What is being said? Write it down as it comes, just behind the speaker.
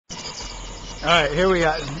Alright, here we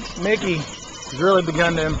got Mickey has really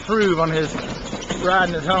begun to improve on his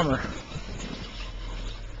riding his Hummer.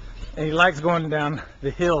 And he likes going down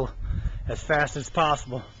the hill as fast as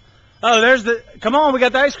possible. Oh, there's the, come on, we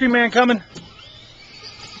got the ice cream man coming.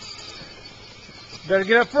 Better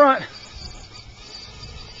get up front.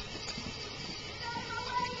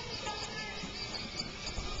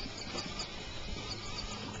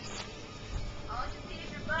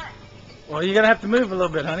 Well, you're gonna have to move a little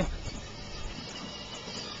bit, honey.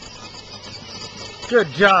 Good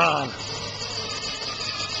job.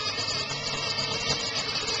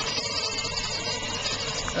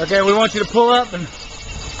 Okay, we want you to pull up and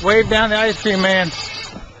wave down the ice cream man.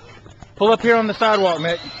 Pull up here on the sidewalk,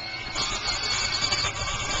 Mick.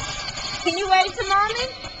 Can you wave to Mommy?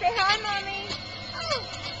 Say hi, Mommy. Oh,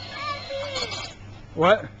 Happy.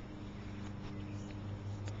 What?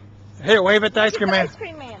 Here, wave at the ice cream man. Ice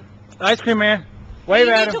cream man. Ice cream man. Wave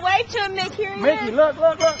at him. You need to wave to him, Mick. Here he Mickey, is. look,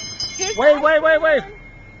 look, look. Here's Wave, wave, wave, wave.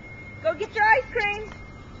 Go get your ice cream.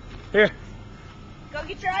 Here. Go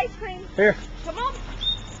get your ice cream. Here. Come on.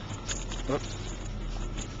 Whoops.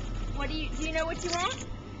 What do you know what you want?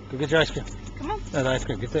 Go get your ice cream. Come on. That's ice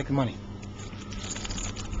cream. Get taking money.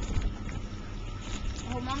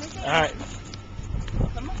 Hold Mommy's hand. All right.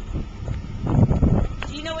 Come on.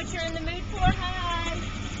 Do you know what you're in the mood for? Hi.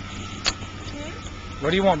 What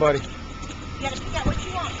do you want, buddy? You gotta pick out what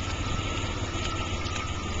you want.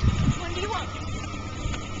 Which one do you want?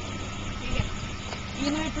 You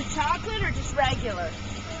in the mood for chocolate or just regular?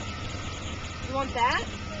 You want that?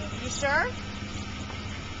 You sure?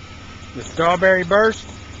 The strawberry burst.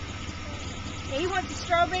 Yeah, he wants the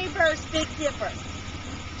strawberry burst, Big Dipper.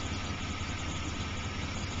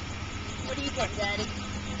 What do you think, Daddy?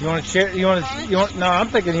 You want to share? You want? No, I'm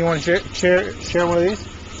thinking you want to share one of these.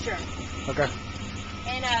 Sure. Okay.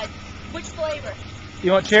 And which flavor?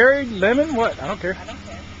 You want cherry, lemon, what? I don't care. I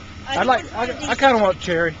don't care. I kind of want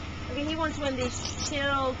cherry. Okay, he wants one of these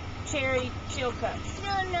cherry chill cups.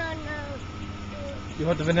 No. You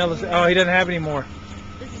want the vanilla? Oh, he doesn't have any more.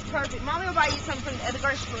 This is perfect. Mommy will buy you some from the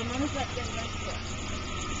grocery store. Mommy's not getting that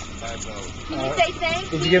stuff. Can you say thank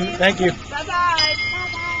you? Did you give me, thank you. Bye-bye.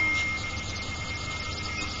 Bye-bye.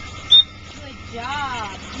 Good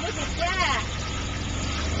job. Look at that.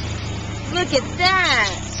 Look at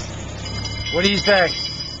that. What do you say?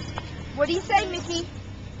 What do you say, Mickey?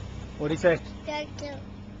 What do you say? Thank you.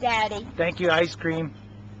 Daddy. Thank you, ice cream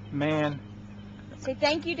man. Say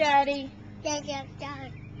thank you, Daddy. Thank you,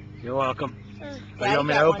 Dad. You're welcome. Daddy, You want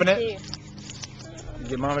me to open it? You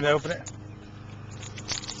get Mommy to open it?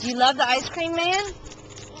 Do you love the ice cream man?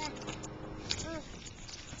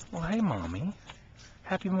 Well, hey, Mommy.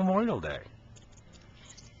 Happy Memorial Day.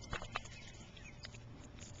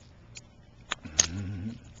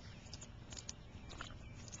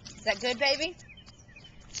 Is that good, baby?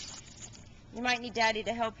 You might need Daddy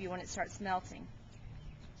to help you when it starts melting.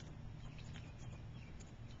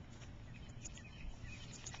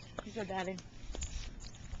 Here you go, Daddy.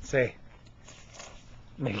 Say,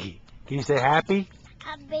 Mickey, can you say happy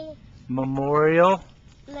Happy Memorial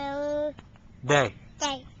Memorial Day?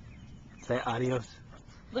 Day. Say adios.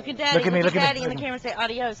 Look at Daddy. Look at me, look at Daddy me. in the camera. Say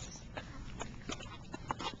adios.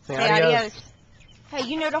 Say Say adios. adios. Hey,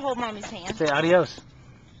 you know to hold Mommy's hand. Say adios.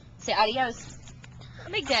 Say adios.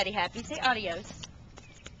 Make Daddy happy. Say adios.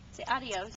 Say adios.